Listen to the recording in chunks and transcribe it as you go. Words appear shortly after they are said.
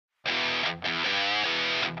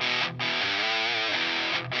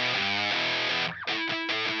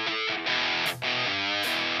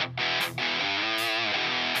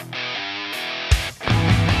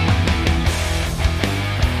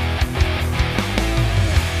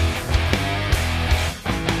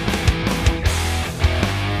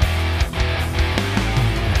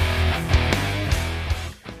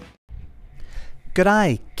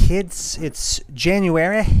G'day, kids. It's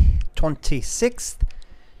January 26th,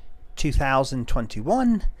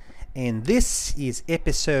 2021, and this is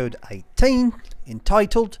episode 18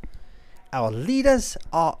 entitled Our Leaders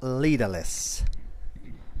Are Leaderless.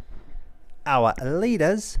 Our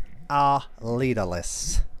leaders are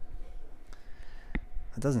leaderless.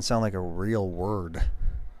 That doesn't sound like a real word.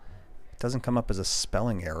 It doesn't come up as a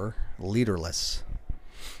spelling error. Leaderless.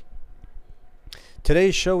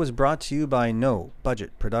 Today's show is brought to you by No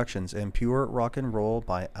Budget Productions and Pure Rock and Roll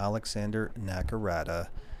by Alexander Nakarada,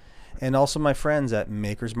 and also my friends at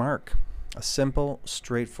Maker's Mark, a simple,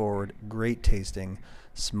 straightforward, great tasting,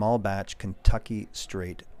 small batch Kentucky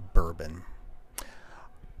straight bourbon.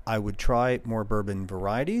 I would try more bourbon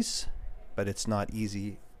varieties, but it's not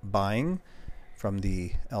easy buying from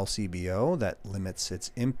the LCBO that limits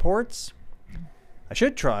its imports. I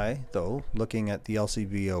should try, though, looking at the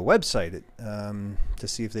LCBO website to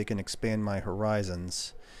see if they can expand my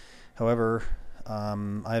horizons. However,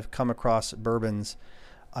 I've come across bourbons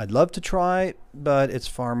I'd love to try, but it's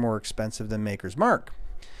far more expensive than Maker's Mark,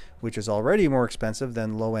 which is already more expensive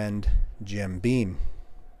than low-end Jim Beam.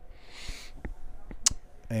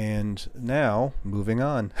 And now, moving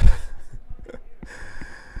on.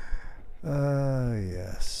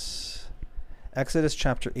 Yes. Exodus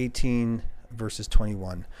chapter 18, verses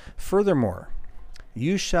 21. Furthermore,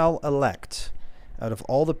 you shall elect out of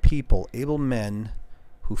all the people able men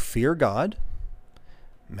who fear God,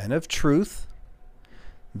 men of truth,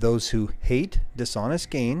 those who hate dishonest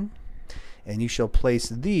gain, and you shall place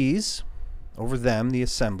these over them, the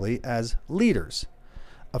assembly, as leaders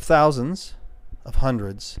of thousands, of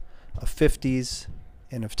hundreds, of fifties,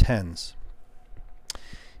 and of tens.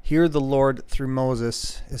 Here the Lord, through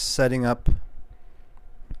Moses, is setting up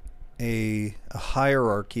a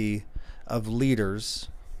hierarchy of leaders,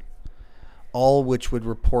 all which would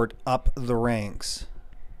report up the ranks,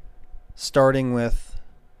 starting with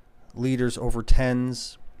leaders over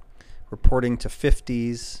tens, reporting to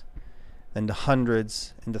fifties, then to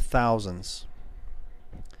hundreds, and to thousands.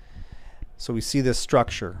 So we see this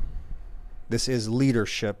structure. This is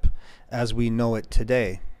leadership as we know it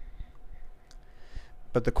today.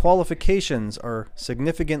 But the qualifications are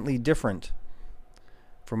significantly different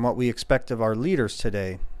from what we expect of our leaders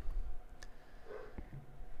today.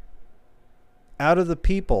 Out of the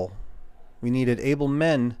people, we needed able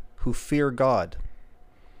men who fear God,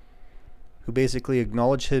 who basically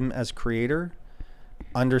acknowledge Him as Creator,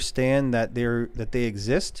 understand that they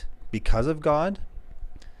exist because of God,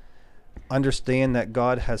 understand that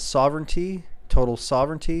God has sovereignty, total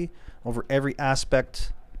sovereignty over every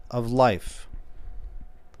aspect of life.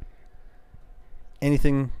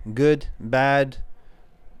 Anything good, bad,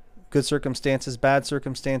 good circumstances, bad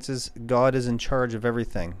circumstances, God is in charge of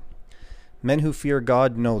everything. Men who fear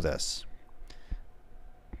God know this.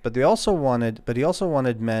 But he also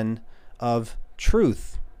wanted men of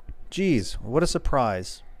truth. Geez, what a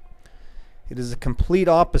surprise. It is the complete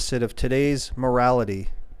opposite of today's morality.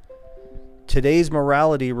 Today's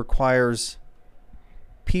morality requires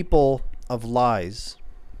people of lies.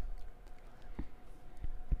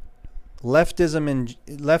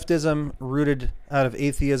 Leftism rooted out of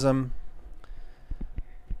atheism,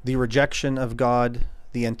 the rejection of God,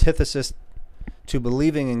 the antithesis to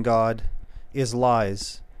believing in God is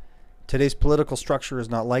lies. Today's political structure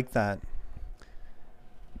is not like that.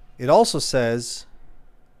 It also says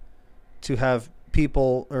to have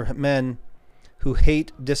people or men who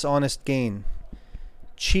hate dishonest gain,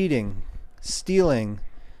 cheating, stealing,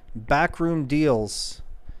 backroom deals.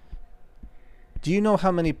 Do you know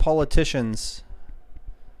how many politicians,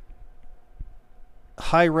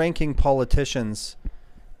 high-ranking politicians,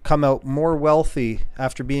 come out more wealthy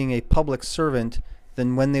after being a public servant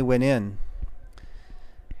than when they went in?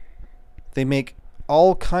 They make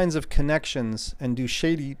all kinds of connections and do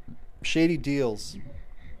shady deals.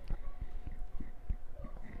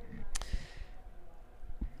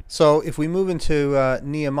 So if we move into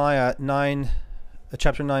Nehemiah 9,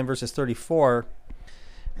 chapter 9, verses 34,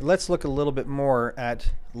 let's look a little bit more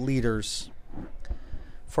at leaders.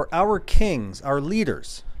 For our kings, our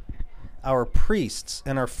leaders, our priests,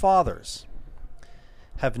 and our fathers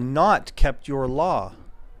have not kept your law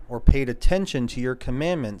or paid attention to your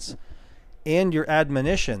commandments and your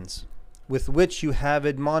admonitions with which you have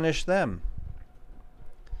admonished them.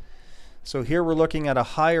 So here we're looking at a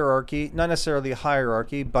hierarchy, not necessarily a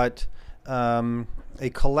hierarchy, but a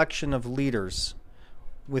collection of leaders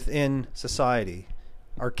within society.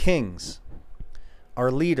 Our kings,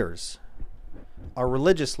 our leaders, our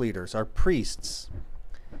religious leaders, our priests,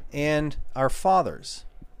 and our fathers,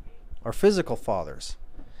 our physical fathers.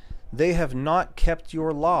 They have not kept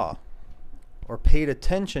your law or paid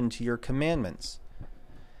attention to your commandments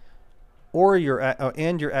or your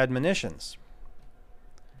admonitions,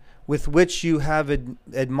 with which you have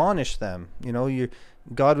admonished them.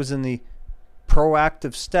 God was in the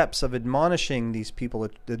proactive steps of admonishing these people,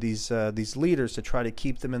 these leaders, to try to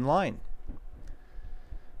keep them in line.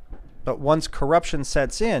 But once corruption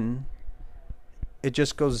sets in, it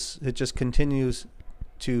just continues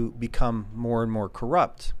to become more and more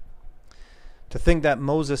corrupt. To think that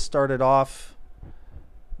Moses started off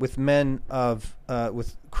with men of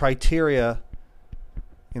with criteria,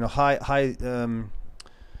 high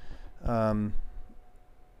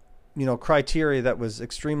criteria that was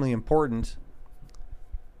extremely important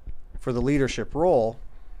for the leadership role,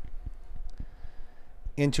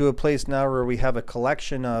 into a place now where we have a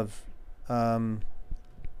collection of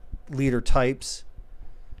leader types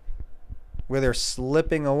where they're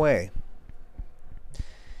slipping away.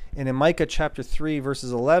 And in Micah chapter 3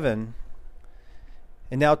 verses 11,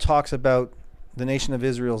 it now talks about the nation of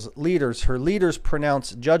Israel's leaders. Her leaders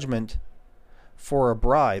pronounce judgment for a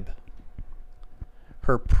bribe.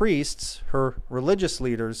 Her priests, her religious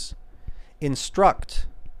leaders, instruct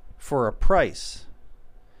for a price.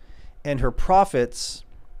 And her prophets,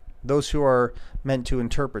 those who are meant to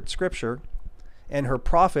interpret Scripture, and her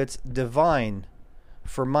prophets divine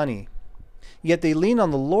for money. Yet they lean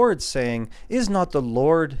on the Lord, saying, "Is not the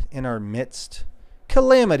Lord in our midst?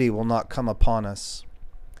 Calamity will not come upon us."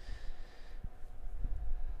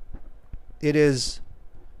 It is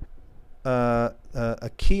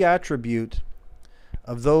a key attribute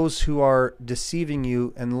of those who are deceiving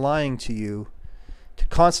you and lying to you to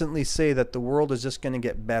constantly say that the world is just going to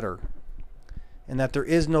get better and that there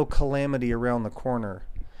is no calamity around the corner.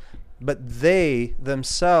 But they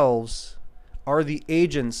themselves are the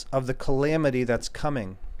agents of the calamity that's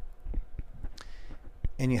coming.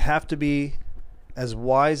 And you have to be as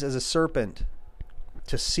wise as a serpent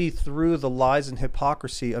to see through the lies and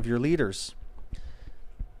hypocrisy of your leaders.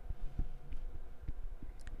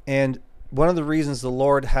 And one of the reasons the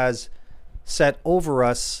Lord has set over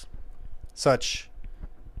us such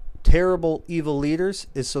terrible, evil leaders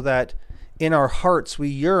is so that in our hearts we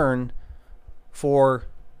yearn for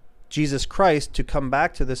Jesus Christ to come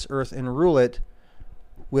back to this earth and rule it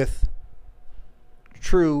with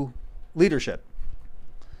true leadership,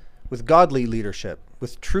 with godly leadership,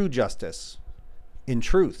 with true justice, in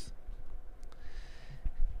truth.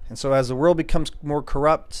 And so as the world becomes more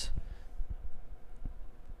corrupt,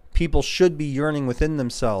 people should be yearning within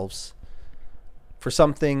themselves for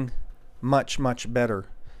something much, much better,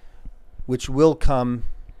 which will come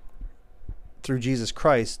through Jesus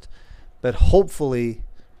Christ. But hopefully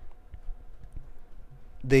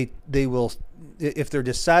they will, if they're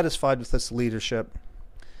dissatisfied with this leadership,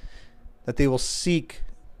 that they will seek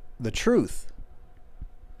the truth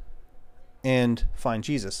and find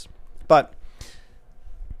Jesus. But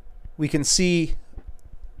we can see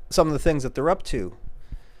some of the things that they're up to.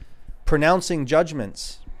 Pronouncing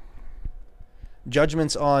judgments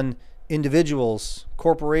on individuals,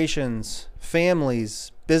 corporations,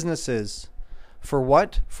 families, businesses. For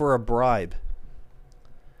what? For a bribe.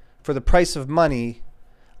 For the price of money,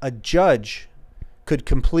 a judge could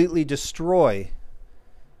completely destroy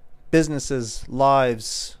businesses,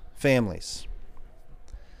 lives, families.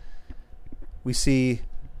 We see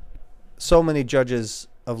so many judges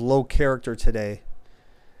of low character today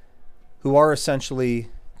who are essentially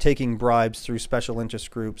taking bribes through special interest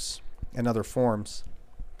groups and other forms.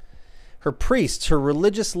 Her priests, her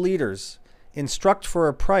religious leaders, instruct for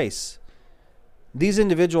a price. These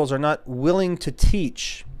individuals are not willing to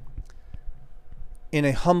teach in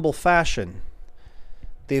a humble fashion.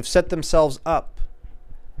 They've set themselves up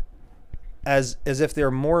as if they're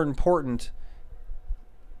more important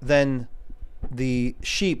than the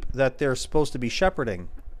sheep that they're supposed to be shepherding.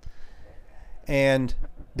 And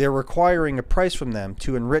they're requiring a price from them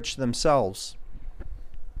to enrich themselves.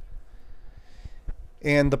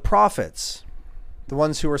 And the prophets, the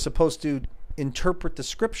ones who are supposed to interpret the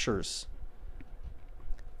Scriptures,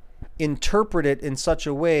 interpret it in such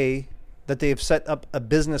a way that they have set up a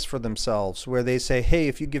business for themselves where they say, hey,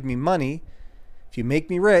 if you give me money, if you make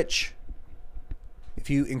me rich, if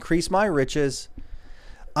you increase my riches,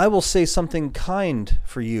 I will say something kind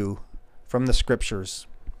for you from the Scriptures.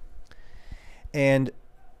 And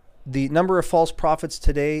the number of false prophets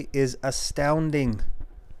today is astounding.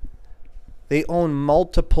 They own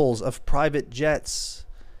multiples of private jets,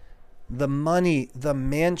 the money, the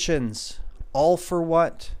mansions, all for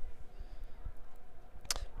what?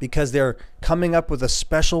 Because they're coming up with a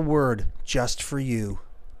special word just for you.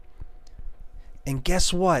 And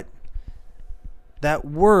guess what? That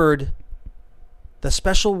word the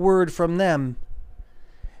special word from them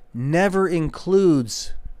never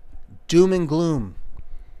includes doom and gloom.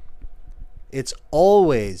 It's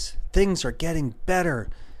always, things are getting better.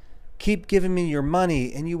 Keep giving me your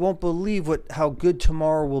money and you won't believe how good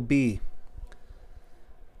tomorrow will be.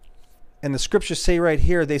 And the scriptures say right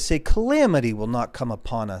here, they say calamity will not come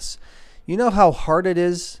upon us. You know how hard it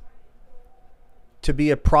is to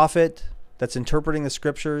be a prophet that's interpreting the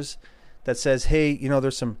scriptures that says, hey,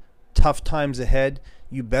 there's some tough times ahead.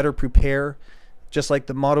 You better prepare. Just like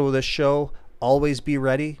the motto of this show, always be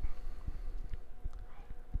ready.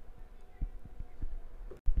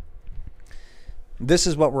 This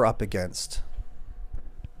is what we're up against.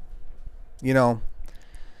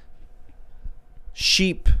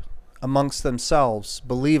 Sheep amongst themselves,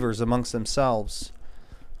 believers amongst themselves.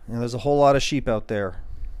 There's a whole lot of sheep out there.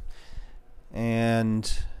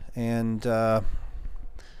 And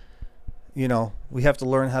we have to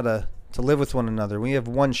learn how to live with one another. We have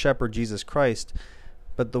one shepherd, Jesus Christ.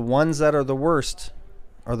 But the ones that are the worst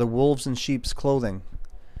are the wolves in sheep's clothing.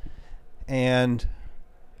 And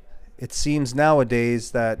it seems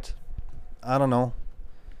nowadays that, 9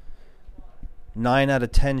 out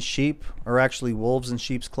of 10 sheep are actually wolves in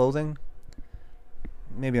sheep's clothing.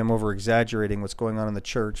 Maybe I'm over-exaggerating what's going on in the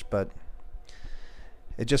church, but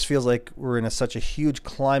it just feels like we're in such a huge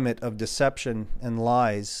climate of deception and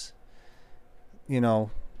lies. The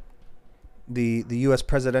U.S.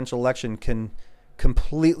 presidential election can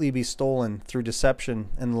completely be stolen through deception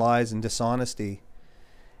and lies and dishonesty.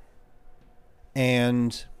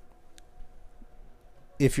 And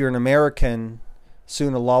if you're an American,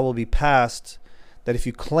 soon a law will be passed that if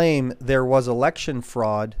you claim there was election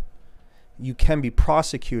fraud, you can be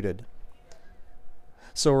prosecuted.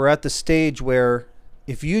 So we're at the stage where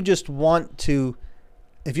if you just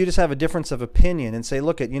have a difference of opinion and say,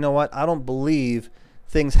 look, you know what, I don't believe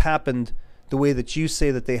things happened the way that you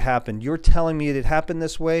say that they happened. You're telling me it happened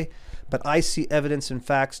this way, but I see evidence and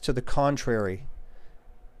facts to the contrary.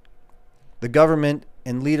 The government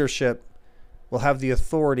and leadership will have the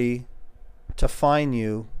authority to fine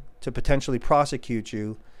you, to potentially prosecute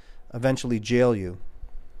you, eventually jail you.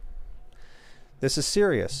 This is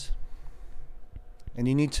serious. And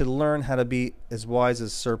you need to learn how to be as wise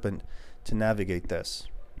as a serpent to navigate this.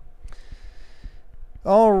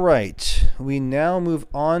 All right. We now move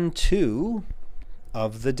on to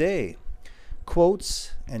Of the Day.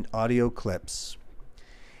 Quotes and audio clips.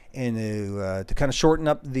 And to kind of shorten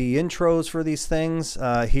up the intros for these things,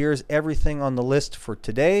 here's everything on the list for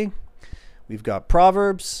today. We've got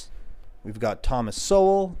Proverbs. We've got Thomas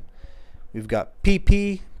Sowell. We've got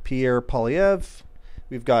PP, Pierre Poilievre.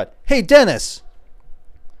 We've got Hey Dennis.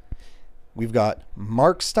 We've got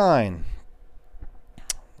Mark Stein.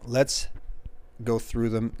 Let's go through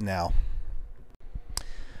them now.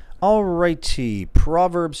 Alrighty,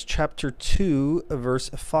 Proverbs chapter 2, verse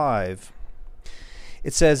 5.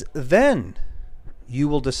 It says, "Then you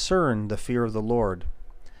will discern the fear of the Lord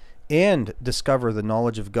and discover the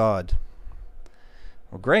knowledge of God."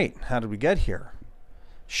 Well, great. How did we get here?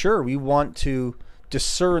 Sure, we want to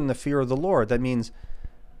discern the fear of the Lord. That means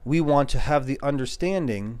we want to have the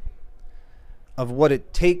understanding of what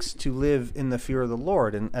it takes to live in the fear of the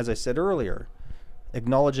Lord. And as I said earlier,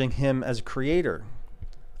 acknowledging Him as Creator,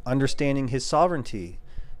 understanding His sovereignty,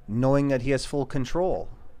 knowing that He has full control.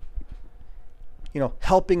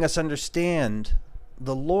 Helping us understand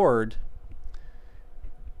the Lord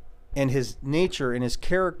and His nature and His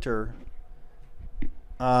character.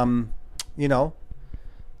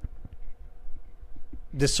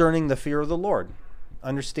 Discerning the fear of the Lord,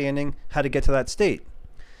 understanding how to get to that state,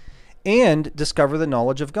 and discover the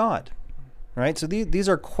knowledge of God. Right? So these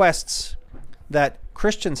are quests that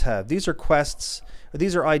Christians have. These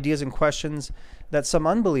are ideas and questions that some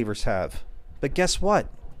unbelievers have. But guess what?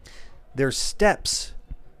 There's steps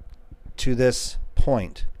to this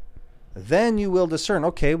point. Then you will discern,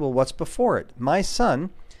 okay, well, what's before it? My son,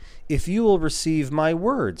 if you will receive my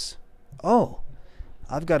words. Oh,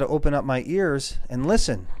 I've got to open up my ears and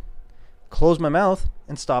listen. Close my mouth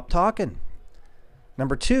and stop talking.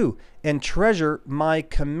 Number 2, and treasure my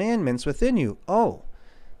commandments within you. Oh,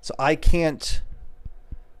 so I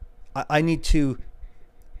need to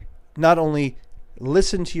not only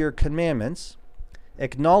listen to your commandments,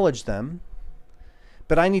 acknowledge them,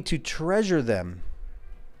 but I need to treasure them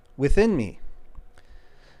within me.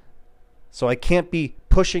 So I can't be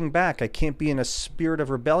pushing back. I can't be in a spirit of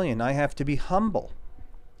rebellion. I have to be humble.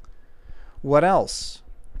 What else?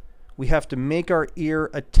 We have to make our ear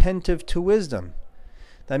attentive to wisdom.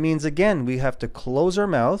 That means, again, we have to close our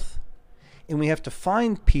mouth and we have to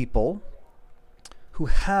find people who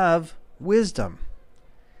have wisdom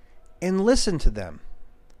and listen to them.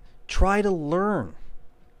 Try to learn.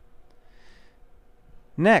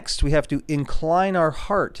 Next, we have to incline our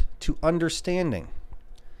heart to understanding.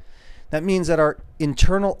 That means that our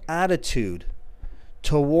internal attitude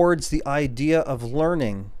towards the idea of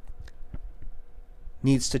learning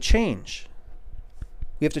needs to change.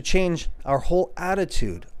 We have to change our whole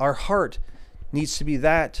attitude. Our heart needs to be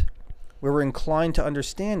that where we're inclined to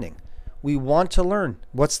understanding. We want to learn.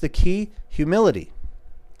 What's the key? Humility.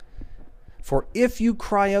 For if you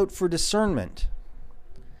cry out for discernment,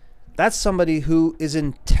 that's somebody who is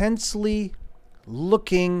intensely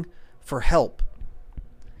looking for help.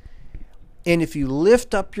 And if you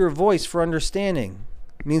lift up your voice for understanding,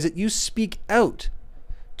 it means that you speak out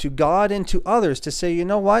to God and to others to say, you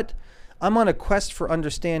know what? I'm on a quest for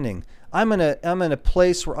understanding. I'm in a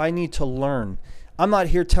place where I need to learn. I'm not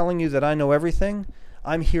here telling you that I know everything.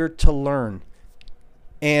 I'm here to learn.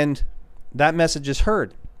 And that message is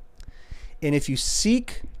heard. And if you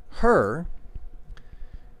seek her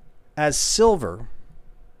as silver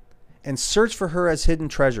and search for her as hidden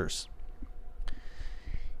treasures,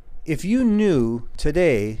 if you knew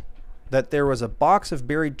today that there was a box of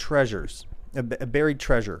buried treasures, a buried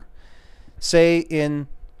treasure, say in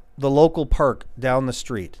the local park down the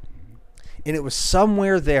street, and it was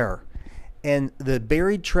somewhere there, and the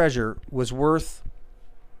buried treasure was worth,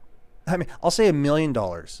 I'll say $1 million,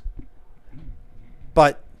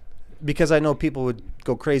 but because I know people would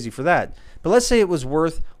go crazy for that, but let's say it was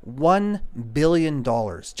worth $1 billion,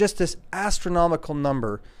 just this astronomical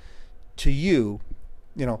number to you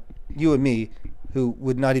and me, who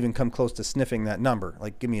would not even come close to sniffing that number.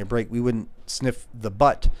 Like, give me a break. We wouldn't sniff the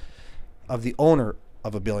butt of the owner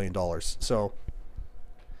of $1 billion. So,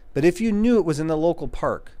 but if you knew it was in the local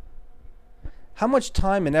park, how much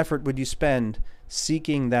time and effort would you spend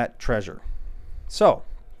seeking that treasure? So,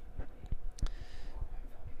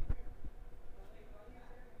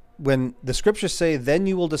 when the scriptures say, then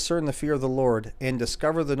you will discern the fear of the Lord and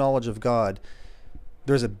discover the knowledge of God,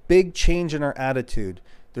 there's a big change in our attitude.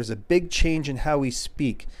 There's a big change in how we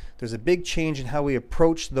speak. There's a big change in how we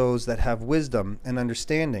approach those that have wisdom and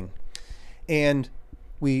understanding. And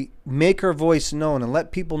we make our voice known and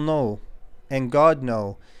let people know and God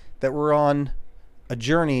know that we're on a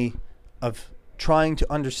journey of trying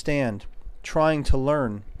to understand, trying to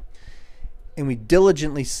learn. And we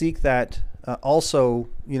diligently seek that. Also,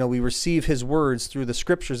 we receive his words through the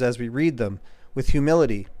scriptures as we read them with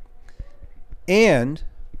humility. And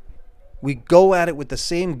we go at it with the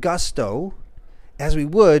same gusto as we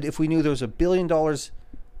would if we knew there was $1 billion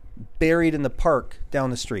buried in the park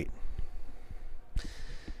down the street.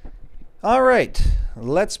 All right,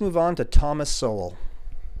 let's move on to Thomas Sowell.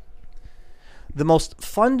 The most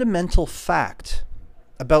fundamental fact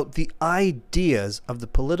about the ideas of the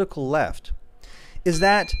political left is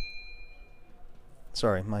that...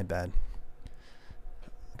 Sorry, my bad.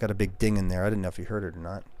 Got a big ding in there. I didn't know if you heard it or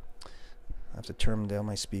not. I have to turn down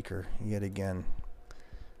my speaker yet again.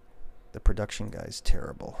 The production guy's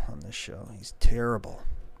terrible on this show. He's terrible.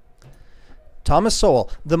 Thomas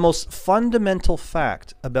Sowell, the most fundamental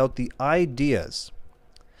fact about the ideas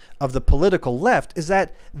of the political left is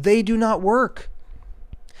that they do not work.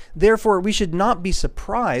 Therefore, we should not be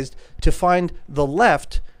surprised to find the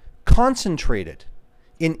left concentrated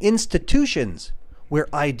in institutions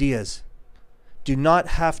where ideas do not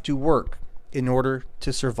have to work in order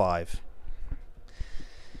to survive.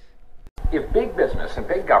 If big business and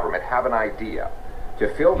big government have an idea to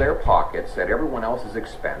fill their pockets at everyone else's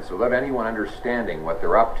expense without anyone understanding what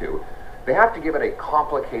they're up to, they have to give it a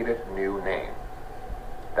complicated new name.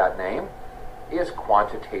 That name is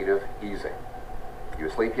quantitative easing. You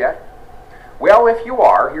asleep yet? Well, if you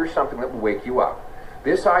are, here's something that will wake you up.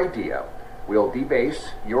 This idea will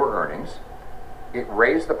debase your earnings, it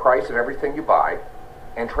raise the price of everything you buy,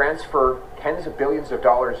 and transfer tens of billions of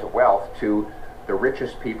dollars of wealth to the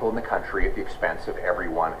richest people in the country at the expense of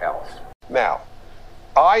everyone else. Now,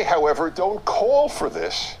 I, however, don't call for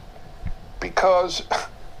this because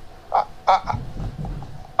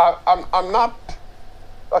I'm not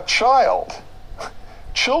a child.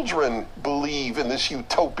 Children believe in this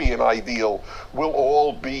utopian ideal. We'll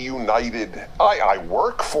all be united. I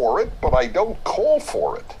work for it, but I don't call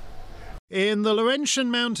for it. In the Laurentian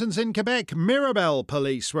Mountains in Quebec, Mirabel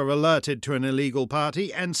police were alerted to an illegal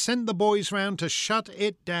party and sent the boys round to shut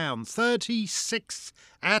it down. 36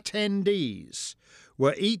 attendees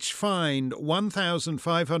were each fined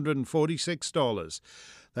 $1,546.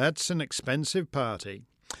 That's an expensive party.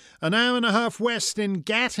 An hour and a half west in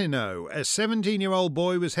Gatineau, a 17-year-old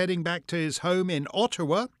boy was heading back to his home in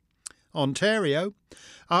Ottawa, Ontario,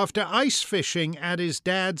 after ice fishing at his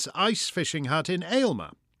dad's ice fishing hut in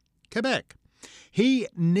Aylmer. Quebec. He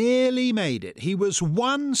nearly made it. He was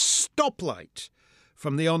one stoplight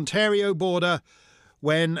from the Ontario border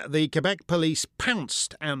when the Quebec police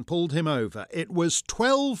pounced and pulled him over. It was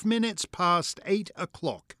 12 minutes past 8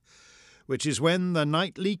 o'clock, which is when the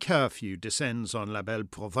nightly curfew descends on La Belle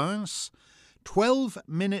Province. 12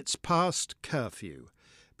 minutes past curfew,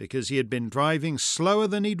 because he had been driving slower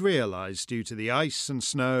than he'd realised due to the ice and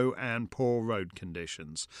snow and poor road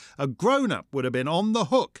conditions. A grown-up would have been on the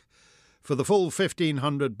hook for the full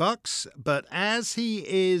 $1,500, but as he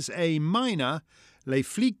is a minor, les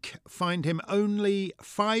flics find him only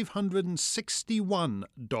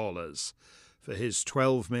 $561 for his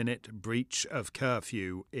 12-minute breach of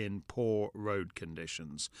curfew in poor road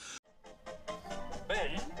conditions.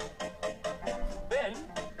 Ben,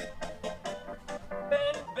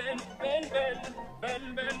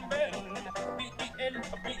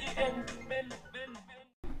 B-E-N, Ben.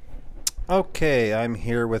 Okay, I'm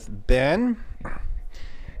here with Ben,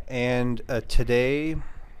 and today,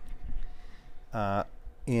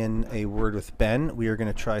 in A Word with Ben, we are going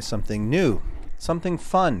to try something new, something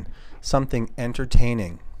fun, something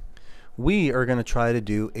entertaining. We are going to try to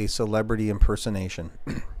do a celebrity impersonation.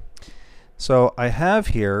 So I have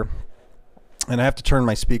here, and I have to turn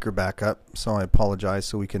my speaker back up, so I apologize,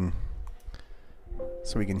 so we can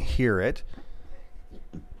hear it.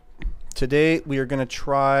 Today we are going to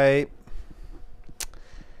try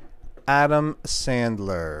Adam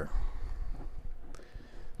Sandler.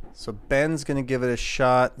 So Ben's going to give it a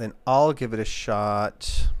shot, then I'll give it a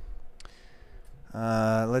shot.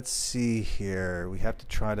 Let's see here. We have to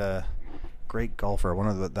try to... Great golfer. I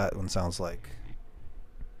wonder what that one sounds like.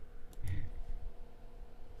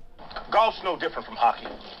 Golf's no different from hockey.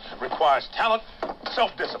 Requires talent,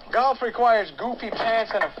 self-discipline. Golf requires goofy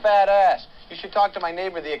pants and a fat ass. You should talk to my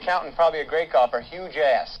neighbor, the accountant, probably a great golfer. Huge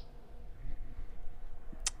ass.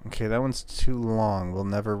 Okay, that one's too long. We'll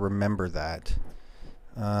never remember that.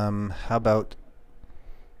 How about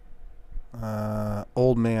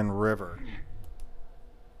Old Man River?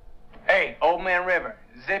 Hey, Old Man River,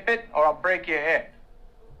 zip it or I'll break your head.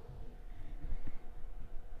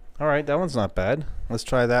 All right, that one's not bad. Let's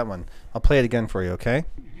try that one. I'll play it again for you, okay?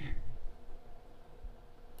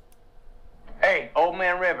 Hey, Old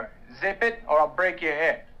Man River, zip it or I'll break your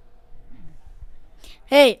head.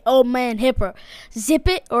 Hey, Old Man Hipper, zip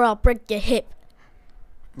it or I'll break your hip.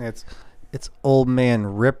 It's Old Man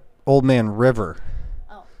River.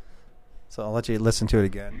 Oh. So I'll let you listen to it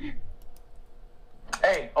again.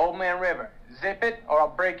 Hey, Old Man River, zip it or I'll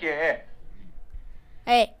break your head.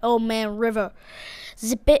 Hey, Old Man River,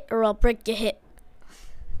 zip it or I'll break your hip.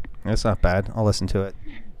 That's not bad. I'll listen to it.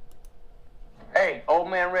 Hey, Old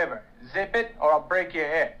Man River, zip it or I'll break your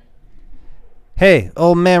head. Hey,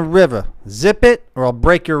 Old Man River, zip it or I'll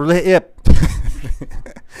break your hip.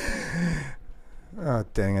 Oh,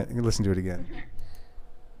 dang it. Listen to it again.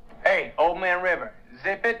 Hey, Old Man River,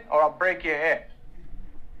 zip it or I'll break your head.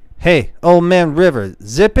 Hey, Old Man River,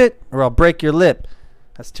 zip it or I'll break your lip.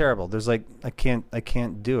 That's terrible. There's like I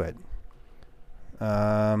can't do it.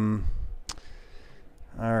 All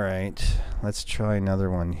right. Let's try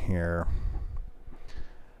another one here.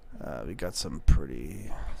 We got some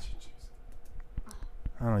pretty...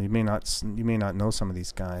 I don't know, you may not know some of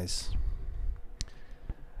these guys.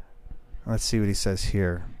 Let's see what he says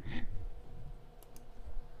here.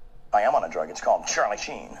 I am on a drug. It's called Charlie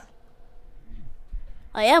Sheen.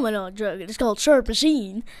 I am on a drug. It's called Sharp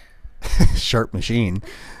Machine. Sharp Machine.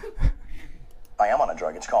 I am on a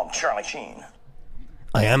drug. It's called Charlie Sheen.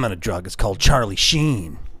 I am on a drug. It's called Charlie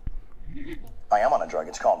Sheen. I am on a drug.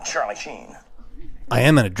 It's called Charlie Sheen. I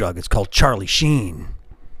am on a drug. It's called Charlie Sheen.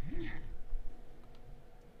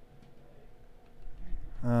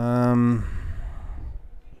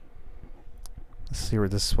 Let's see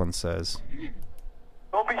what this one says.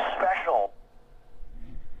 Don't be special.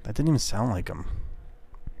 That didn't even sound like him.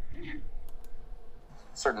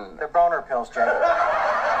 They're boner pills, Joe.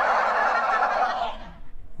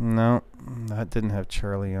 No, that didn't have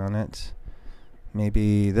Charlie on it.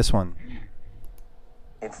 Maybe this one.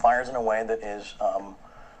 It fires in a way that is,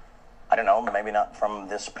 I don't know, maybe not from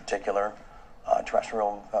this particular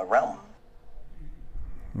terrestrial realm.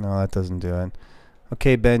 No, that doesn't do it.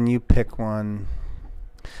 Okay, Ben, you pick one.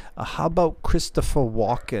 How about Christopher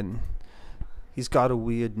Walken? He's got a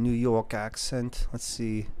weird New York accent. Let's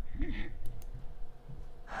see.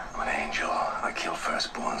 I'm an angel. I kill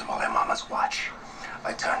firstborns while their mamas watch.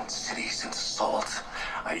 I turn cities into salt.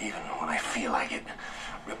 I even, when I feel like it,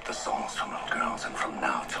 rip the songs from little girls, and from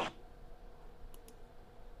now till...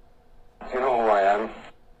 You know who I am?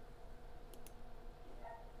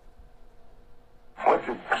 What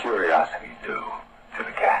did curiosity do to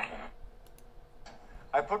the cat?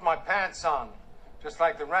 pants on, just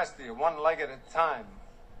like the rest of you, one leg at a time.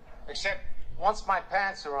 Except once my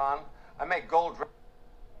pants are on, I make gold.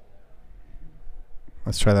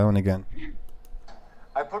 Let's try that one again.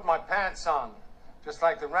 I put my pants on, just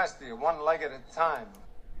like the rest of you, one leg at a time.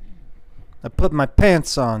 I put my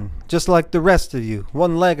pants on, just like the rest of you,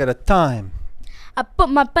 one leg at a time. I put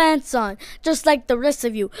my pants on, just like the rest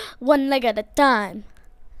of you, one leg at a time.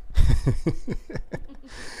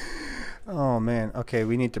 Oh, man. Okay,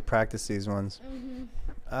 we need to practice these ones. Mm-hmm.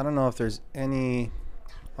 I don't know if there's any...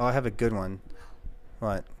 Oh, I have a good one.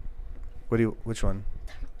 What? Which one?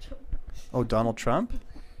 Oh, Donald Trump?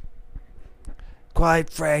 Quite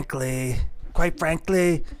frankly,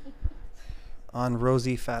 on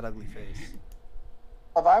Rosie Fat Ugly Face.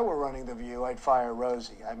 If I were running The View, I'd fire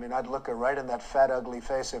Rosie. I mean, I'd look her right in that fat, ugly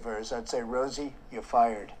face of hers. I'd say, Rosie, you're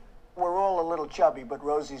fired. We're all a little chubby, but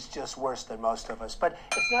Rosie's just worse than most of us. But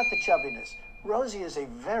it's not the chubbiness. Rosie is a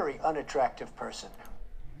very unattractive person.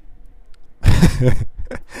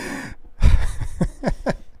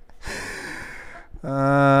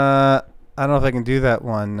 I don't know if I can do that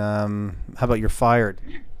one. How about you're fired?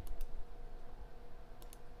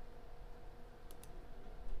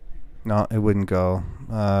 No, it wouldn't go.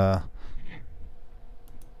 A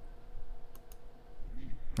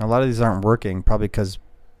lot of these aren't working, probably because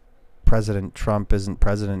President Trump isn't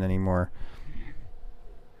president anymore.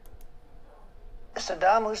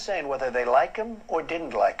 Saddam Hussein, whether they like him or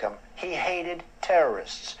didn't like him, he hated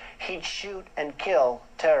terrorists. He'd shoot and kill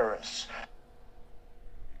terrorists.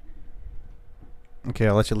 Okay,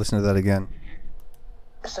 I'll let you listen to that again.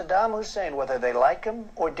 Saddam Hussein, whether they like him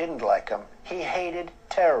or didn't like him, he hated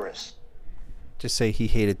terrorists. Just say he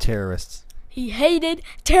hated terrorists. He hated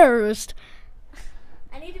terrorists.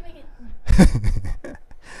 I need to make it...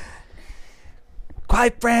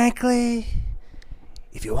 Quite frankly,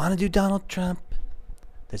 if you want to do Donald Trump,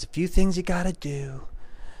 there's a few things you gotta do.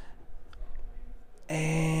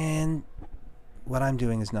 And what I'm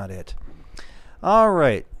doing is not it. All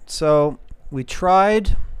right, so we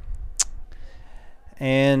tried.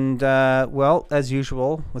 And, well, as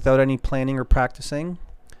usual, without any planning or practicing,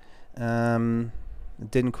 it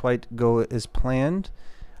didn't quite go as planned.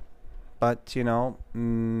 But, you know,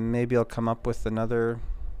 maybe I'll come up with another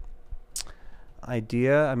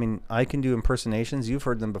idea. I mean, I can do impersonations. You've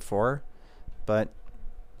heard them before, but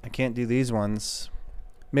I can't do these ones.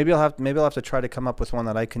 Maybe I'll have to try to come up with one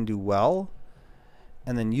that I can do well,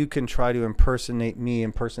 and then you can try to impersonate me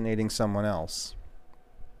impersonating someone else.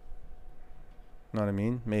 Know what I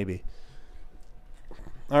mean? Maybe.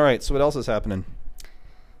 All right, so what else is happening?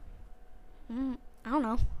 I don't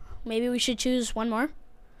know. Maybe we should choose one more.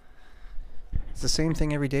 It's the same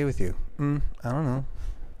thing every day with you. I don't know.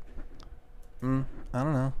 I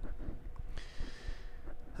don't know.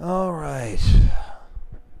 All right.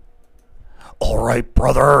 All right,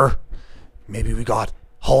 brother. Maybe we got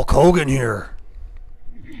Hulk Hogan here.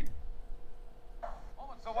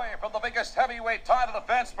 Away from the biggest heavyweight title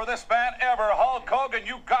defense for this man ever, Hulk Hogan.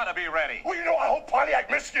 You gotta be ready. Well, you know, I hope Pontiac,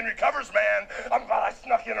 Michigan recovers, man. I'm glad I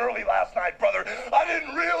snuck in early last night, brother. I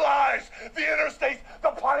didn't realize the interstate,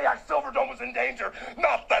 the Pontiac Silverdome was in danger.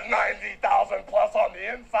 Not the 90,000 plus on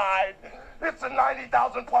the inside. It's the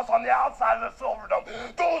 90,000 plus on the outside of the Silverdome.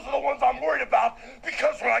 Those are the ones I'm worried about,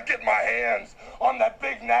 because when I get my hands on that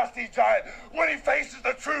big, nasty giant, when he faces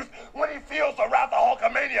the truth, when he feels the wrath of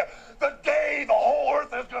Hulkamania, the day the whole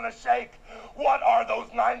earth is going to shake, what are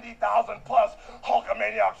those 90,000 plus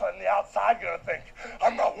Hulkamaniacs on the outside going to think?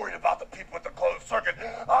 I'm not worried about the people at the closed circuit.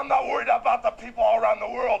 I'm not worried about the people all around the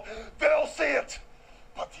world. They'll see it.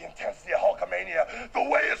 But the intensity of Hulkamania, the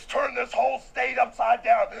way it's turned this whole state upside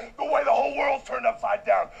down, the way the whole world's turned upside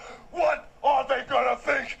down, what are they going to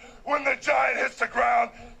think when the giant hits the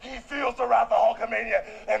ground, he feels the wrath of Hulkamania,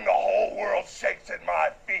 and the whole world shakes at my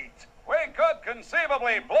feet? We could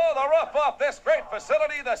conceivably blow the roof off this great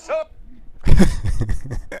facility, the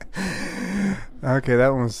Okay, that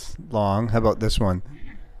one was long. How about this one?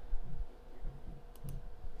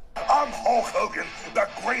 I'm Hulk Hogan, the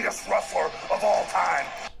greatest wrestler of all time.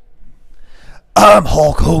 I'm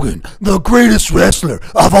Hulk Hogan, the greatest wrestler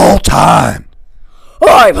of all time.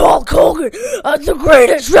 I'm Hulk Hogan, the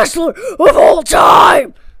greatest wrestler of all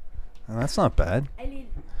time. Well, that's not bad.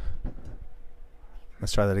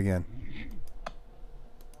 Let's try that again.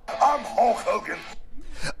 I'm Hulk Hogan.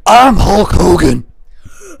 I'm Hulk Hogan.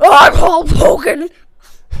 I'm Hulk Hogan.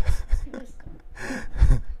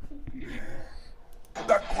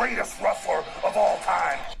 The greatest wrestler of all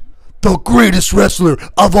time. The greatest wrestler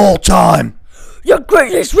of all time. The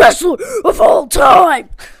greatest wrestler of all time.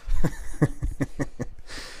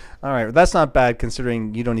 All right, that's not bad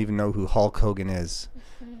considering you don't even know who Hulk Hogan is.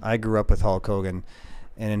 I grew up with Hulk Hogan.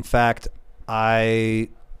 And in fact, I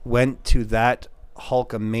went to that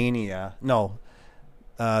Hulkamania. No,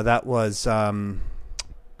 that was, oh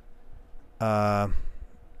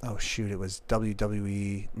shoot, it was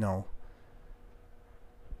WWE. No.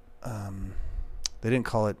 They didn't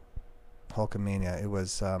call it Hulkamania. It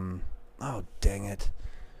was, oh, dang it.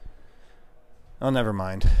 Oh, never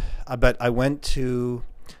mind. But I went to,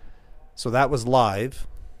 so that was live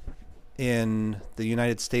in the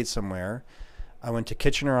United States somewhere. I went to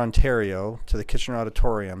Kitchener, Ontario, to the Kitchener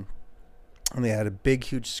Auditorium, and they had a big,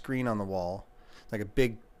 huge screen on the wall, like a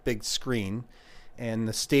big, big screen, and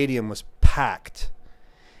the stadium was packed,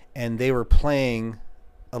 and they were playing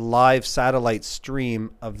a live satellite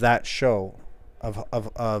stream of that show, of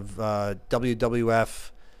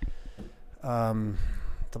WWF.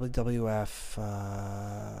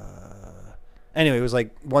 Anyway, it was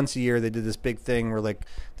like once a year they did this big thing where like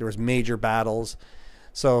there was major battles.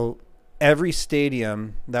 So every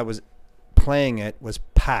stadium that was playing it was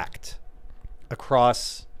packed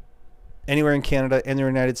across anywhere in Canada and the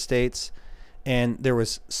United States. And there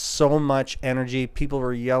was so much energy. People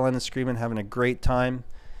were yelling and screaming, having a great time.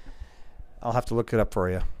 I'll have to look it up for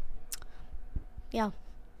you. Yeah. All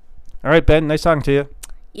right, Ben. Nice talking to you.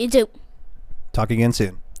 You too. Talk again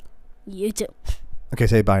soon. You too. Okay,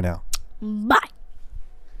 say bye now. Bye.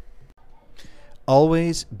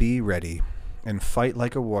 Always be ready and fight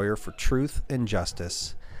like a warrior for truth and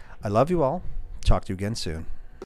justice. I love you all. Talk to you again soon.